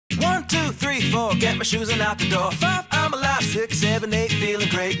2, 3, 4, get my shoes and out the door. 5, I'm alive. 6, 7, 8, feeling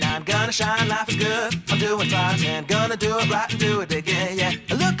great. 9, gonna shine, life is good. I'm doing fine. 10, gonna do it right and do it again, yeah.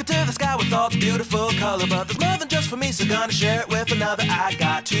 I look into the sky with all the beautiful color, but there's more than just for me, so gonna share it with another. I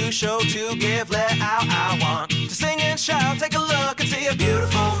got to show, to give, let out. I want to sing and shout. Take a look and see a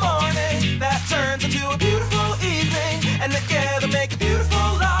beautiful morning that turns into a beautiful evening, and together make a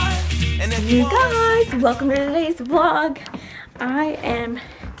beautiful life. And if you guys, welcome to today's vlog. I am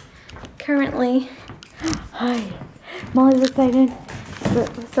currently, hi, Molly's excited,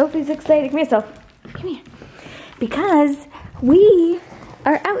 Sophie's excited, come here, Soph, come here, because we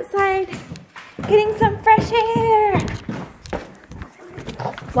are outside getting some fresh air.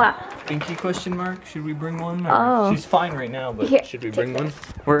 Wow. Pinky question mark, should we bring one? Oh. She's fine right now, but Here, should we bring this.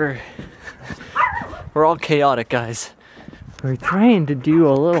 one? We're all chaotic, guys. We're trying to do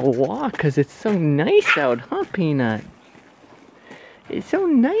a little walk because it's so nice out, huh, Peanut? It's so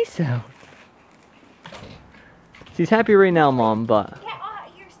nice out. She's happy right now, Mom, but... Yeah,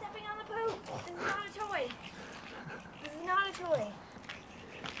 you're stepping on the poop. This is not a toy. This is not a toy.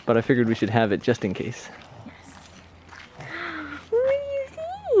 But I figured we should have it just in case. Yes. What do you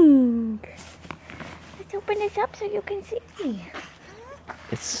think? Let's open this up so you can see.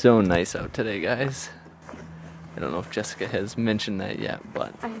 It's so nice out today, guys. I don't know if Jessica has mentioned that yet,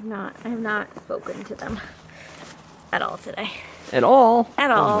 but... I have not spoken to them at all today. At all?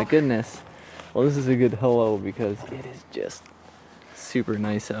 At all. Oh my goodness. Well, this is a good hello because it is just super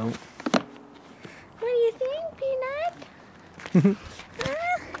nice out. What do you think, Peanut?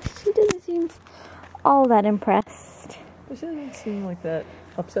 She doesn't seem all that impressed. But she doesn't seem like that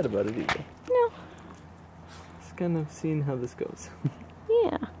upset about it either. No. Just kind of seeing how this goes.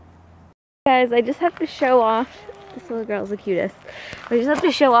 Yeah. Guys, I just have to show off. This little girl's the cutest. I just have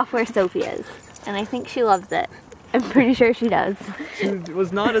to show off where Sophie is. And I think she loves it. I'm pretty sure she does. She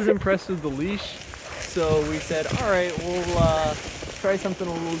was not as impressed with the leash, so we said, alright, we'll try something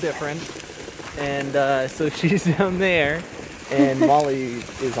a little different. And so she's down there, and Molly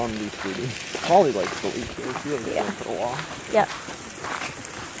is on leash duty. Molly likes the leash duty. She really goes for a walk. Yep.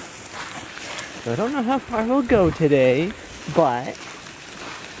 So I don't know how far we'll go today, but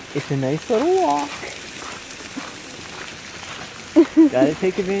it's a nice little walk. Gotta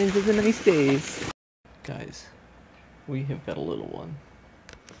take advantage of the nice days. Guys, we have got a little one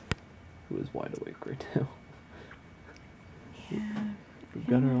who is wide awake right now. Yeah. We've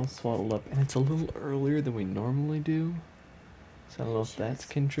got her all swaddled up, and it's a little earlier than we normally do. So I don't know if that's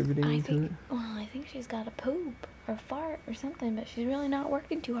contributing to it. Well, I think she's got a poop or fart or something, but she's really not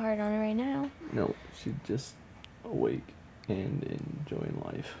working too hard on it right now. No, she's just awake and enjoying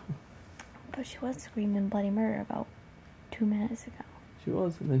life. But she was screaming bloody murder about 2 minutes ago. She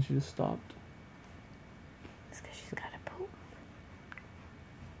was, and then she just stopped. It's because she's got a poop.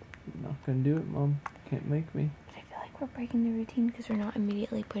 I'm not gonna do it, Mom. Can't make me. But I feel like we're breaking the routine because we're not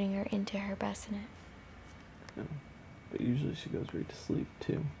immediately putting her into her bassinet. No. But usually she goes right to sleep,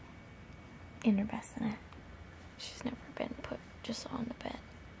 too. In her bassinet. She's never been put just on the bed.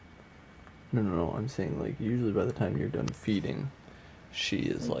 No, I'm saying, like, usually by the time you're done feeding, she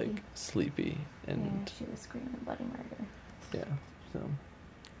is, like, sleepy, and... Yeah, she was screaming bloody murder. Yeah, so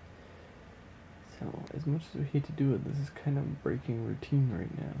as much as we hate to do it, this is kind of breaking routine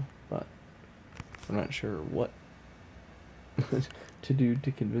right now, but I'm not sure what to do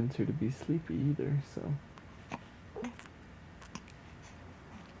to convince her to be sleepy either, so...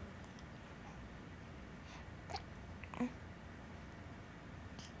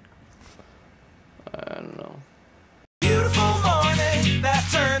 I don't know. beautiful morning that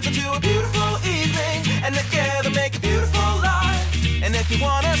turns into a beautiful evening, and together make a beautiful life. And if you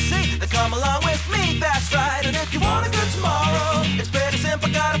wanna see, then come along with me, that's right. And if you want a good tomorrow, it's pretty simple,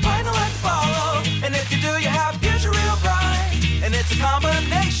 gotta find a light to follow. And if you do, you have a future real bright. And it's a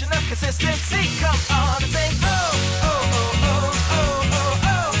combination of consistency, come on.